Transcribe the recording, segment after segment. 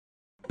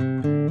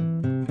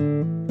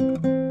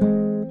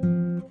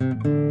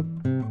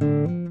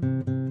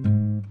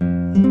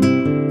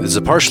This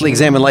is a Partially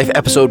Examined Life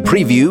episode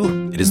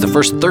preview. It is the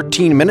first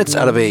 13 minutes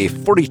out of a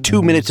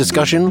 42-minute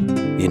discussion.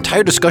 The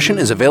entire discussion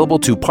is available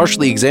to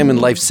Partially Examined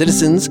Life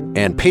citizens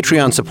and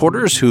Patreon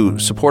supporters who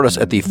support us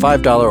at the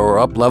 $5 or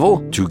up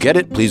level. To get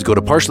it, please go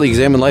to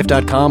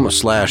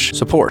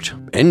partiallyexaminedlife.com/support.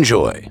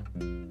 Enjoy.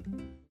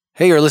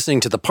 Hey, you're listening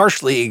to the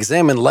Partially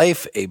Examined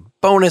Life, a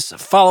bonus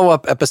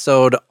follow-up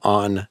episode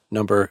on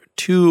number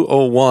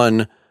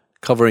 201,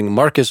 covering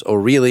Marcus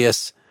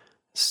Aurelius,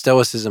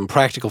 Stoicism,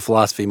 practical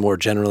philosophy more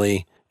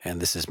generally. And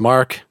this is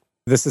Mark.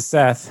 This is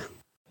Seth.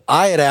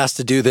 I had asked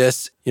to do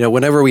this.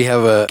 Whenever we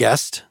have a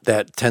guest,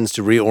 that tends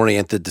to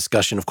reorient the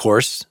discussion, of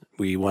course.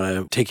 We want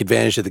to take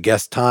advantage of the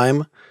guest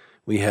time.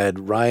 We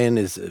had Ryan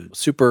is a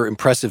super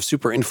impressive,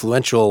 super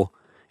influential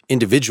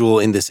individual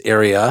in this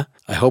area.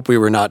 I hope we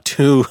were not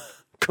too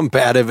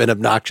combative and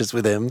obnoxious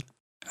with him.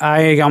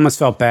 I almost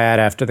felt bad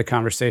after the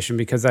conversation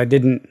because I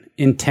didn't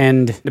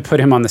intend to put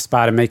him on the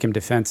spot and make him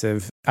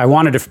defensive. I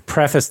wanted to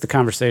preface the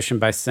conversation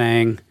by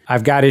saying,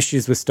 I've got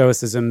issues with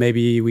Stoicism.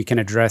 Maybe we can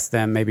address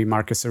them. Maybe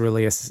Marcus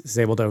Aurelius is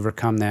able to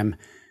overcome them.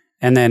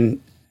 And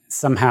then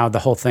somehow the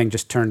whole thing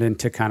just turned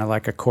into kind of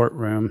like a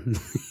courtroom.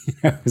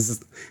 It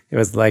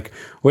was like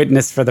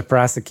witness for the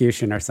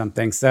prosecution or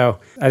something. So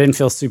I didn't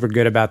feel super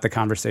good about the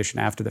conversation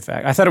after the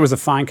fact. I thought it was a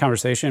fine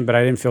conversation, but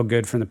I didn't feel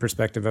good from the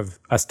perspective of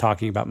us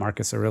talking about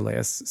Marcus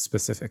Aurelius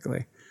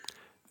specifically.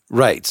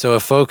 Right. So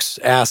if folks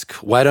ask,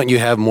 why don't you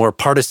have more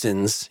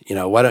partisans?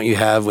 Why don't you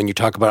have, when you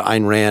talk about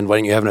Ayn Rand, why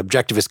don't you have an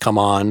objectivist come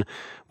on?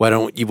 Why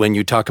don't you, when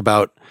you talk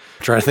about,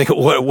 I'm trying to think of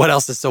what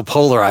else is so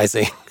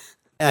polarizing?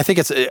 And I think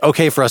it's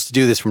okay for us to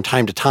do this from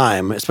time to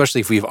time,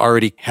 especially if we've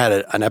already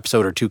had an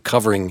episode or two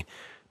covering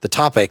the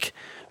topic,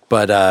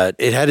 but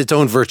it had its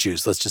own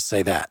virtues, let's just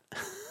say that.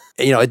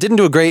 It didn't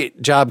do a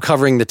great job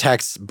covering the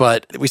text,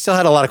 but we still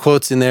had a lot of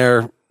quotes in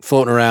there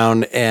floating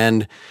around,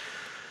 and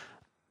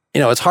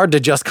it's hard to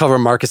just cover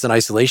Marcus in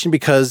isolation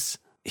because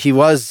he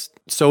was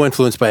so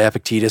influenced by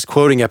Epictetus,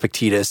 quoting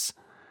Epictetus.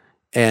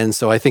 And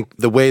so I think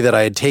the way that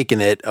I had taken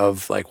it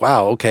of like,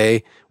 wow,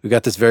 okay, we've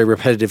got this very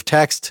repetitive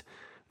text.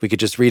 We could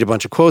just read a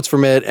bunch of quotes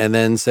from it and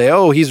then say,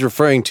 oh, he's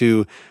referring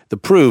to the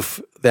proof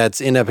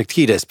that's in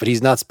Epictetus, but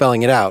he's not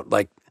spelling it out.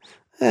 Like,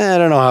 I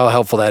don't know how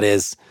helpful that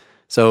is.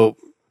 So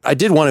I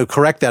did want to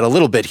correct that a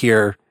little bit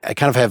here. I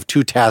kind of have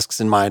two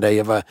tasks in mind. I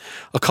have a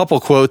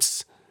couple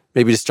quotes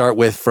maybe to start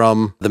with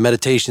from the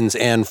Meditations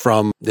and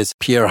from this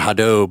Pierre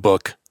Hadot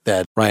book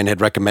that Ryan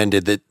had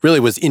recommended that really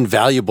was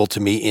invaluable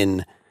to me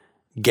in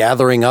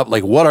gathering up,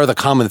 like, what are the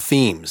common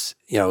themes?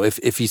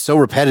 If he's so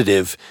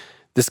repetitive,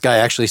 this guy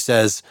actually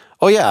says,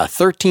 oh yeah,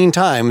 13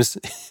 times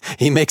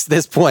he makes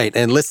this point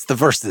and lists the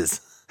verses.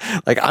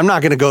 Like, I'm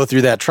not going to go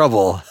through that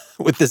trouble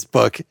with this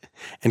book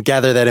and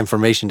gather that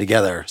information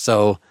together.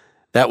 So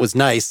that was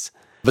nice.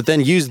 But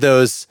then use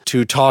those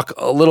to talk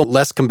a little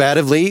less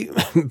combatively,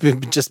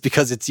 just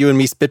because it's you and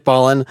me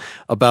spitballing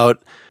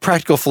about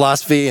practical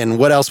philosophy and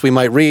what else we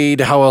might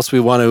read, how else we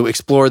want to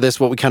explore this,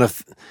 what we kind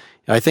of...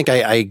 I think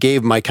I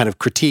gave my kind of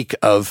critique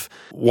of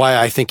why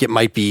I think it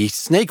might be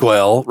snake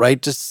oil,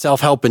 right? Just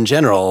self-help in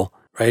general,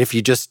 right? If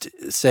you just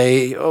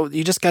say, oh,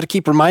 you just got to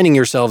keep reminding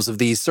yourselves of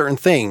these certain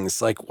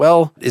things. Like,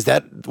 well, is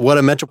that what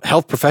a mental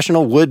health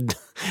professional would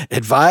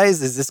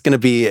advise? Is this going to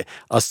be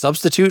a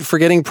substitute for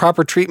getting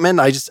proper treatment?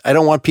 I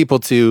don't want people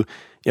to,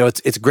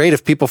 it's great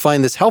if people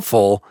find this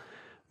helpful,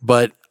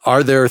 but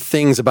are there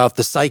things about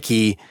the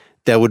psyche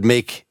that would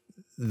make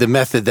the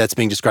method that's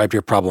being described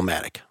here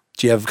problematic?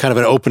 Do you have kind of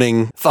an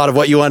opening thought of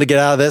what you want to get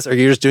out of this, or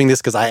you're just doing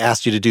this because I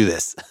asked you to do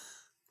this?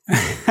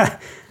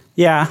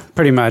 Yeah,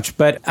 pretty much.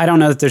 But I don't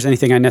know that there's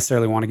anything I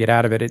necessarily want to get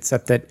out of it,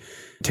 except that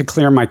to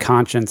clear my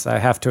conscience, I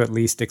have to at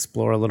least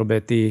explore a little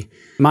bit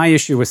my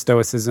issue with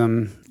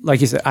Stoicism.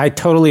 Like you said, I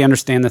totally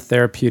understand the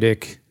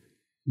therapeutic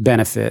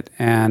benefit.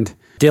 And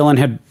Dylan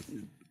had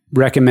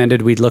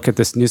recommended we look at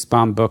this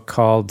Nussbaum book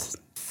called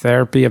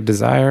Therapy of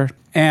Desire.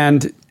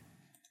 And,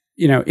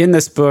 in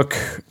this book,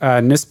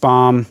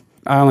 Nussbaum,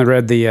 I only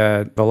read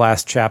the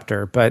last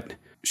chapter, but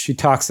she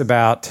talks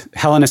about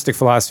Hellenistic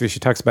philosophy. She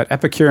talks about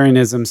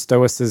Epicureanism,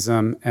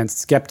 Stoicism, and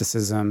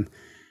skepticism,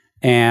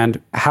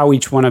 and how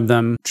each one of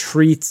them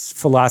treats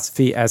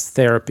philosophy as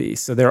therapy.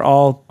 So they're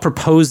all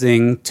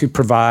proposing to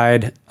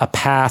provide a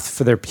path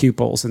for their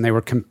pupils, and they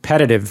were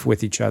competitive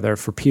with each other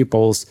for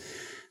pupils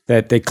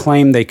that they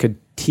claimed they could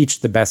teach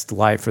the best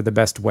life or the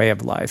best way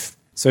of life.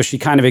 So she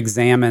kind of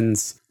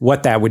examines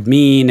what that would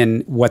mean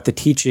and what the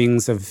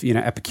teachings of,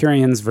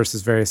 Epicureans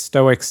versus various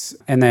Stoics,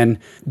 and then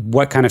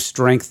what kind of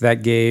strength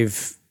that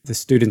gave the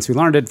students who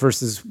learned it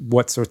versus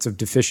what sorts of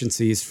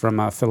deficiencies from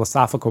a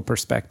philosophical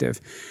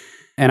perspective.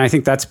 And I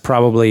think that's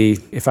probably,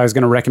 if I was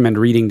going to recommend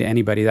reading to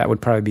anybody, that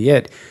would probably be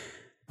it.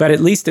 But at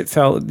least it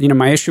felt,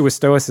 my issue with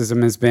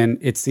Stoicism has been,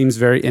 it seems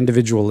very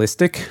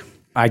individualistic.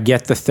 I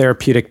get the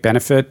therapeutic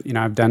benefit.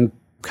 I've done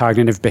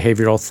cognitive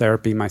behavioral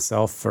therapy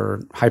myself for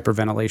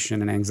hyperventilation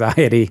and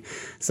anxiety.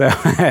 So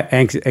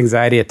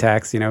anxiety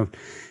attacks,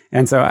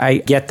 and so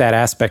I get that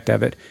aspect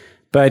of it.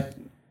 But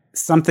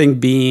something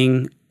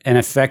being an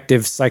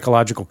effective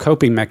psychological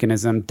coping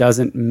mechanism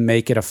doesn't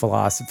make it a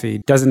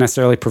philosophy, doesn't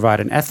necessarily provide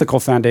an ethical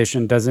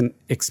foundation, doesn't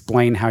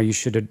explain how you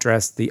should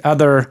address the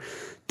other,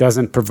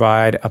 doesn't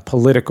provide a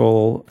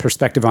political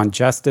perspective on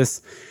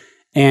justice.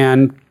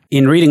 And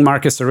in reading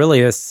Marcus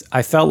Aurelius,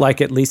 I felt like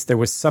at least there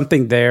was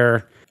something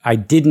there I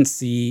didn't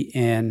see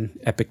in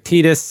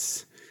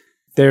Epictetus.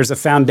 There's a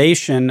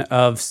foundation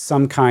of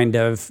some kind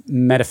of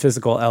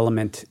metaphysical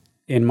element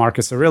in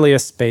Marcus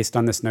Aurelius based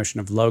on this notion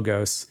of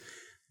logos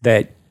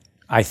that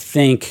I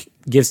think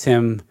gives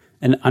him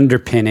an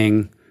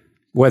underpinning,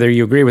 whether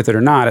you agree with it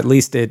or not. At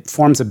least it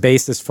forms a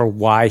basis for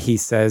why he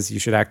says you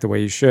should act the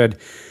way you should.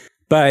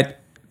 But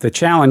the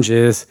challenge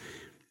is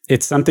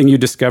it's something you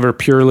discover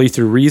purely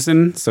through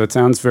reason. So it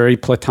sounds very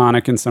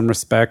Platonic in some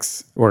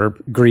respects, or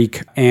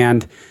Greek.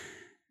 And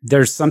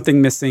there's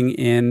something missing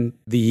in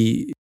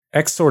the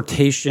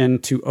exhortation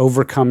to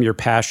overcome your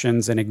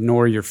passions and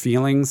ignore your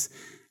feelings.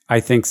 I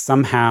think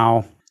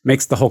somehow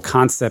makes the whole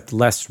concept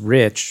less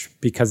rich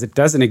because it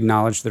doesn't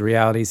acknowledge the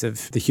realities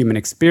of the human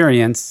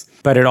experience.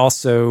 But it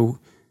also,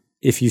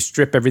 if you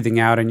strip everything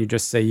out and you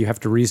just say you have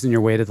to reason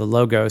your way to the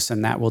logos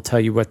and that will tell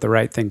you what the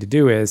right thing to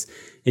do is,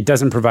 it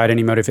doesn't provide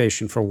any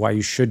motivation for why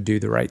you should do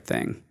the right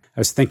thing. I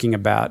was thinking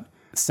about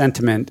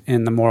sentiment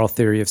in the moral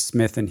theory of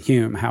Smith and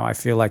Hume, how I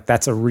feel like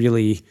that's a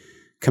really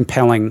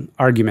compelling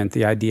argument,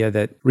 the idea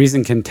that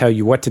reason can tell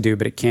you what to do,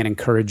 but it can't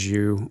encourage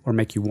you or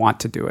make you want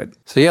to do it.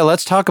 So yeah,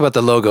 let's talk about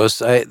the logos.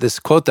 This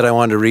quote that I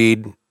wanted to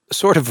read,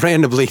 sort of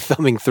randomly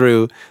thumbing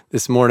through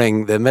this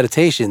morning, the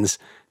Meditations,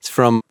 it's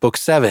from Book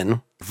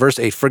 7, verse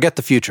 8, forget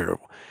the future.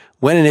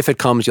 When and if it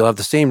comes, you'll have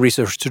the same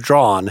resource to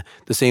draw on,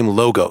 the same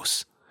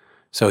logos.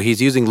 So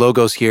he's using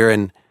logos here,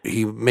 and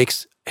he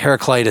makes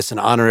Heraclitus an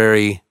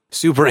honorary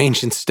super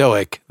ancient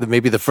Stoic,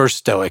 maybe the first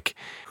Stoic,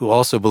 who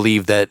also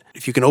believed that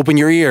if you can open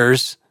your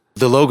ears,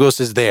 the logos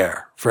is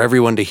there for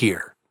everyone to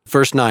hear.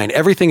 Verse 9,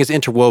 everything is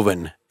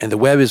interwoven, and the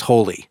web is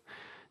holy.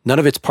 None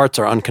of its parts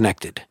are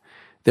unconnected.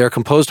 They are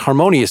composed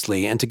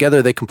harmoniously, and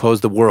together they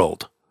compose the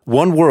world.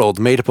 One world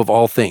made up of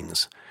all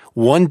things.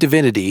 One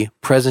divinity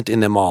present in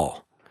them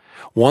all.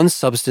 One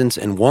substance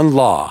and one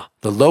law,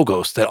 the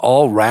logos that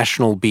all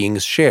rational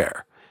beings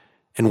share.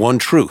 And one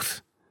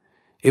truth.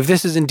 If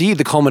this is indeed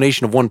the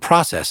culmination of one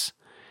process,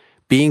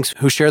 beings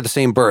who share the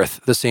same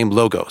birth, the same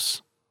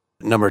logos.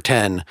 Number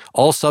 10,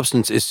 all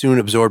substance is soon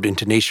absorbed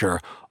into nature.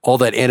 All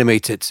that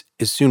animates it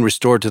is soon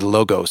restored to the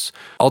logos.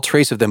 All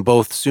trace of them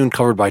both soon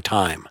covered by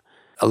time.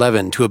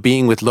 11, to a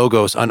being with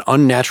logos, an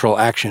unnatural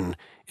action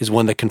is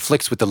one that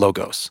conflicts with the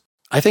logos.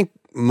 I think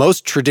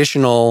most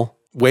traditional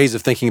ways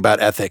of thinking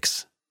about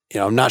ethics,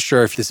 I'm not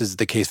sure if this is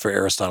the case for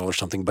Aristotle or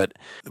something, but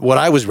what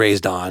I was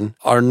raised on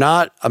are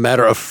not a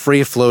matter of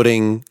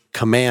free-floating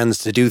commands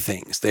to do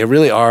things. They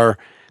really are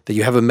that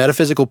you have a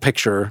metaphysical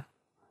picture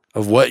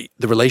of what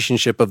the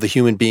relationship of the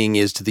human being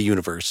is to the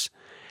universe.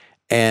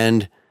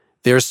 And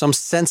there's some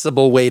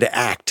sensible way to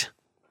act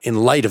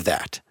in light of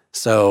that.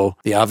 So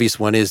the obvious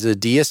one is a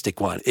deistic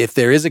one. If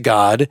there is a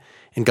God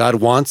and God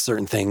wants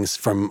certain things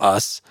from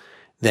us,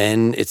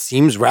 then it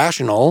seems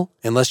rational,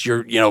 unless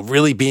you're,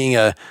 really being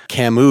a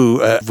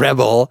Camus, a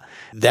rebel,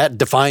 that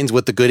defines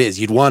what the good is.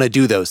 You'd want to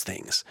do those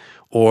things.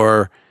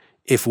 Or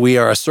if we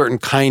are a certain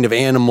kind of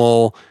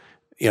animal,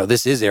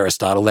 this is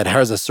Aristotle, that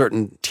has a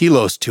certain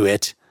telos to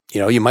it,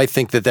 you might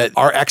think that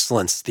our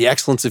excellence, the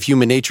excellence of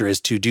human nature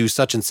is to do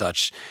such and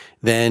such,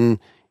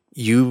 then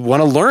you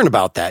want to learn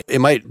about that. It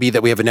might be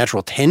that we have a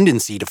natural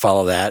tendency to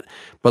follow that,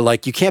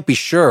 but you can't be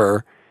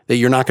sure that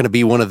you're not going to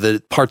be one of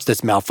the parts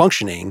that's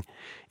malfunctioning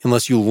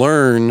unless you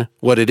learn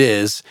what it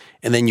is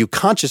and then you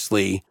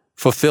consciously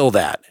fulfill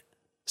that.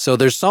 So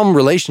there's some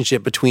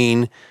relationship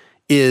between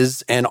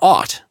is and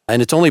ought.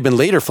 And it's only been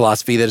later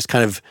philosophy that has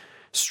kind of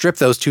stripped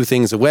those two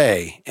things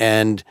away.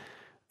 And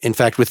in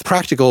fact, with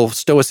practical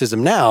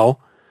Stoicism now,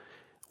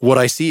 what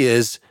I see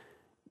is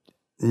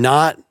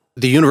not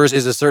the universe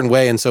is a certain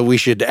way and so we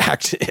should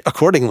act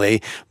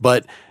accordingly,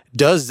 but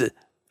does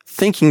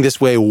thinking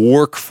this way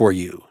work for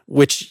you,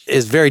 which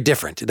is very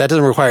different. That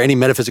doesn't require any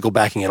metaphysical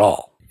backing at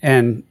all.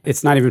 And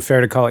it's not even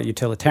fair to call it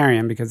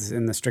utilitarian because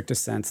in the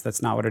strictest sense,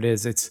 that's not what it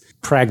is. It's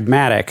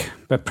pragmatic,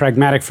 but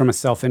pragmatic from a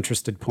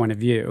self-interested point of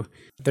view.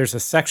 There's a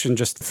section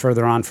just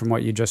further on from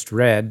what you just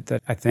read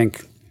that I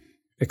think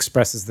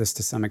expresses this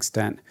to some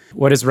extent.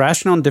 What is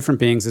rational in different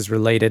beings is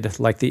related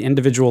like the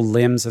individual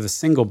limbs of a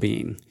single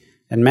being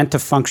and meant to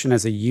function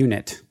as a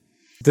unit.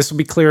 This will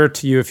be clearer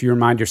to you if you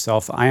remind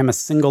yourself, I am a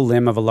single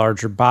limb of a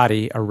larger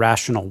body, a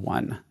rational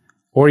one.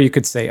 Or you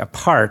could say a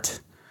part,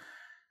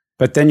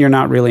 but then you're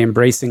not really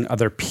embracing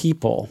other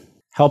people.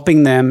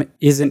 Helping them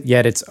isn't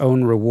yet its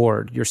own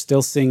reward. You're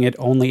still seeing it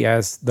only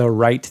as the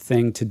right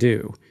thing to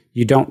do.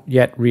 You don't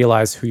yet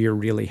realize who you're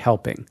really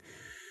helping.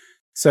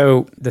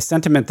 So the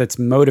sentiment that's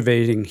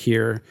motivating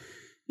here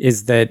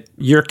is that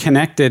you're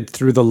connected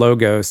through the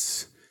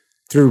logos,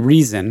 through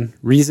reason.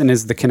 Reason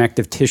is the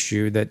connective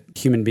tissue that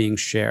human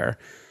beings share.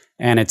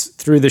 And it's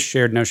through the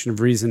shared notion of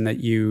reason that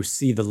you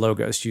see the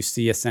logos. You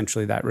see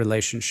essentially that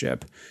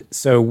relationship.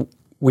 So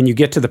when you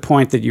get to the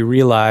point that you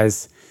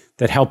realize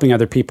that helping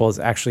other people is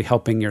actually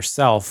helping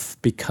yourself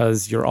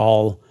because you're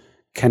all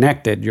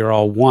connected, you're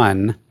all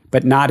one,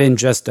 but not in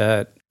just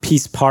a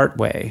piece part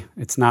way.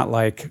 It's not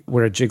like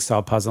we're a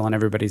jigsaw puzzle and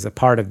everybody's a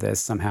part of this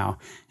somehow.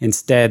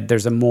 Instead,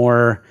 there's a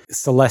more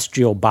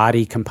celestial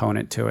body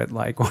component to it,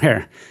 like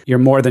where you're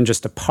more than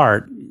just a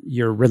part.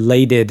 You're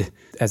related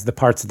as the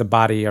parts of the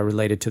body are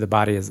related to the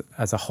body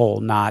as a whole,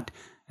 not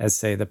as,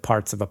 say, the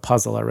parts of a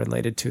puzzle are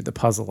related to the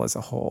puzzle as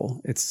a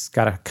whole. It's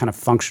got a kind of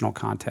functional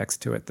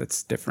context to it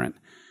that's different.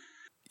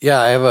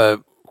 Yeah, I have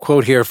a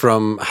quote here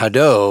from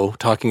Hadot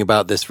talking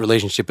about this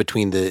relationship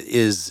between the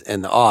is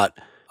and the ought.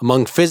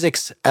 Among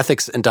physics,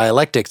 ethics, and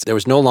dialectics, there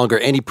was no longer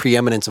any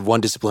preeminence of one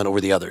discipline over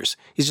the others.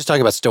 He's just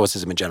talking about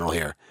Stoicism in general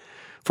here.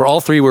 For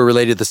all three were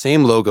related to the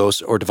same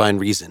logos or divine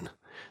reason.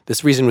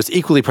 This reason was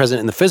equally present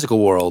in the physical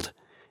world,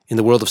 in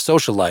the world of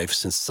social life,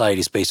 since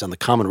society is based on the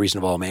common reason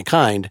of all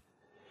mankind,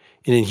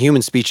 and in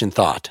human speech and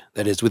thought,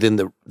 that is, within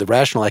the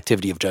rational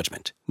activity of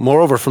judgment.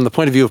 Moreover, from the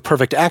point of view of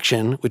perfect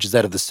action, which is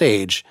that of the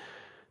sage,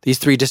 these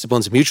three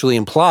disciplines mutually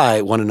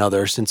imply one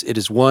another, since it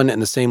is one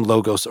and the same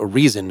logos or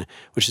reason,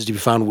 which is to be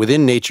found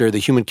within nature, the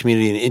human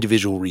community, and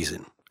individual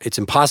reason. It's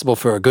impossible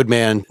for a good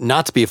man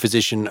not to be a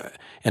physician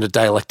and a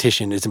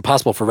dialectician. It's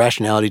impossible for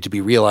rationality to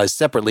be realized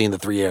separately in the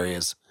three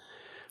areas.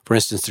 For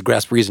instance, to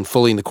grasp reason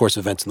fully in the course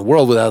of events in the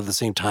world without at the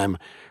same time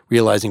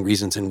realizing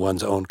reasons in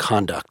one's own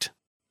conduct.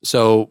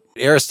 So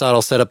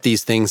Aristotle set up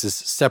these things as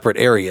separate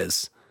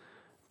areas,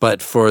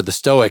 but for the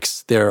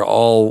Stoics, they're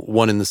all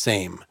one and the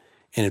same.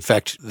 And in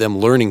fact, them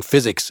learning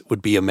physics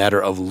would be a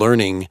matter of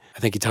learning. I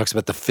think he talks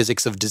about the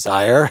physics of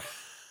desire.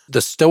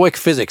 The Stoic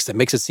physics that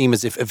makes it seem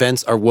as if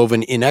events are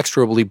woven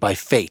inexorably by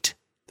fate.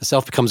 The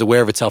self becomes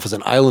aware of itself as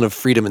an island of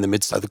freedom in the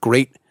midst of the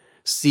great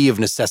sea of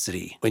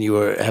necessity. When you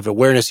have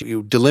awareness,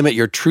 you delimit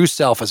your true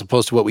self as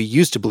opposed to what we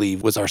used to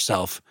believe was our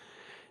self.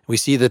 We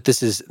see that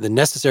this is the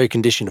necessary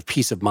condition of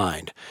peace of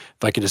mind.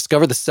 If I can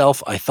discover the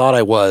self I thought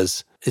I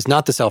was is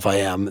not the self I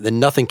am, then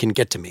nothing can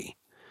get to me.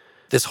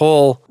 This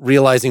whole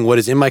realizing what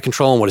is in my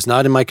control and what is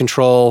not in my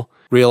control,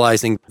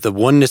 realizing the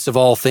oneness of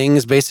all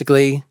things,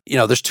 basically. You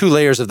know, there's two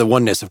layers of the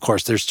oneness, of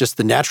course. There's just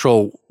the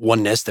natural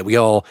oneness that we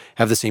all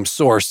have the same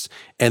source.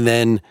 And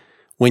then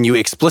when you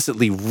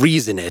explicitly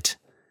reason it,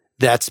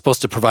 that's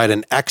supposed to provide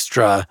an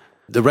extra.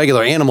 The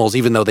regular animals,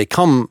 even though they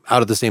come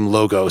out of the same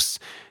logos,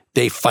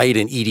 they fight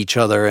and eat each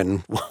other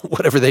and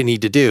whatever they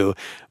need to do.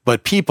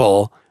 But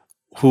people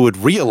who would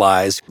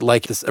realize,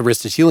 like this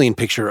Aristotelian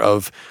picture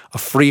of a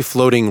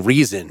free-floating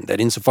reason, that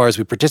insofar as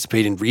we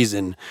participate in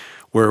reason,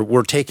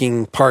 we're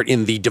taking part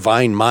in the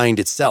divine mind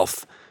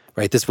itself,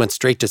 right? This went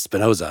straight to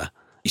Spinoza.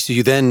 So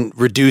you then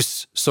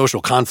reduce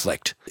social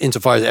conflict.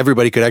 Insofar as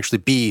everybody could actually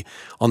be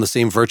on the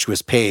same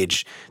virtuous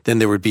page, then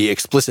there would be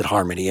explicit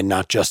harmony and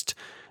not just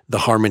the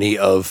harmony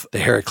of the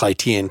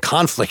Heraclitean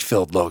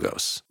conflict-filled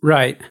logos.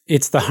 Right.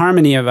 It's the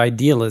harmony of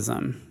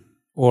idealism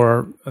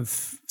or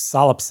of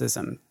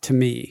solipsism to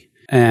me.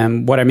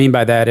 And what I mean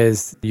by that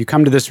is you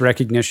come to this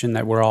recognition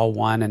that we're all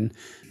one, and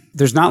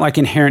there's not like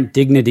inherent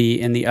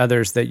dignity in the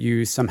others that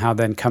you somehow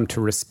then come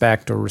to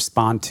respect or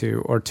respond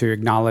to or to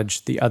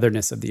acknowledge the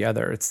otherness of the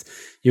other. It's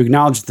you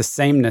acknowledge the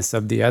sameness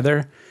of the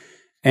other,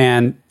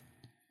 and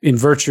in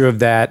virtue of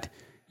that,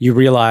 you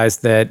realize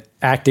that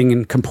acting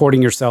and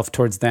comporting yourself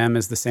towards them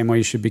is the same way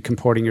you should be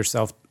comporting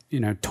yourself,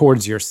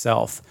 towards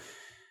yourself.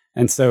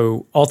 And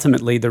so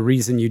ultimately, the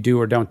reason you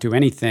do or don't do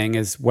anything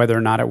is whether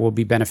or not it will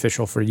be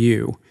beneficial for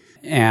you.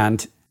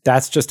 And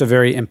that's just a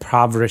very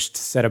impoverished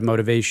set of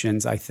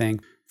motivations, I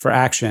think, for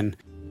action.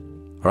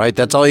 All right,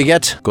 that's all you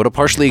get. Go to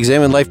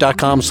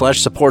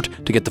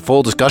partiallyexaminedlife.com/support to get the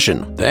full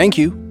discussion. Thank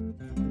you.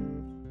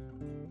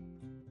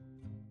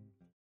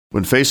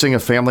 When facing a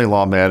family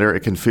law matter,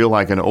 it can feel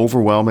like an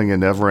overwhelming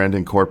and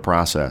never-ending court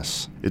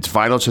process. It's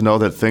vital to know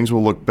that things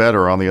will look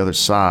better on the other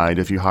side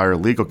if you hire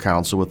legal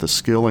counsel with the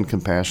skill and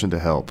compassion to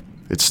help.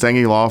 At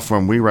Stengy Law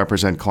Firm, we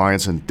represent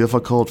clients in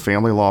difficult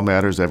family law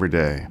matters every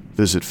day.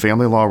 Visit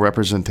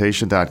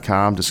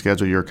FamilyLawRepresentation.com to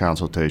schedule your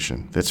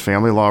consultation. That's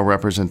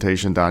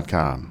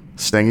FamilyLawRepresentation.com.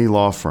 Stengy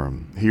Law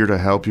Firm, here to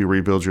help you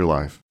rebuild your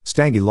life.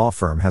 Stengy Law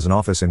Firm has an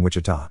office in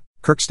Wichita.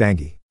 Kirk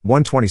Stengy,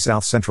 120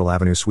 South Central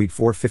Avenue, Suite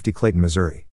 450, Clayton, Missouri.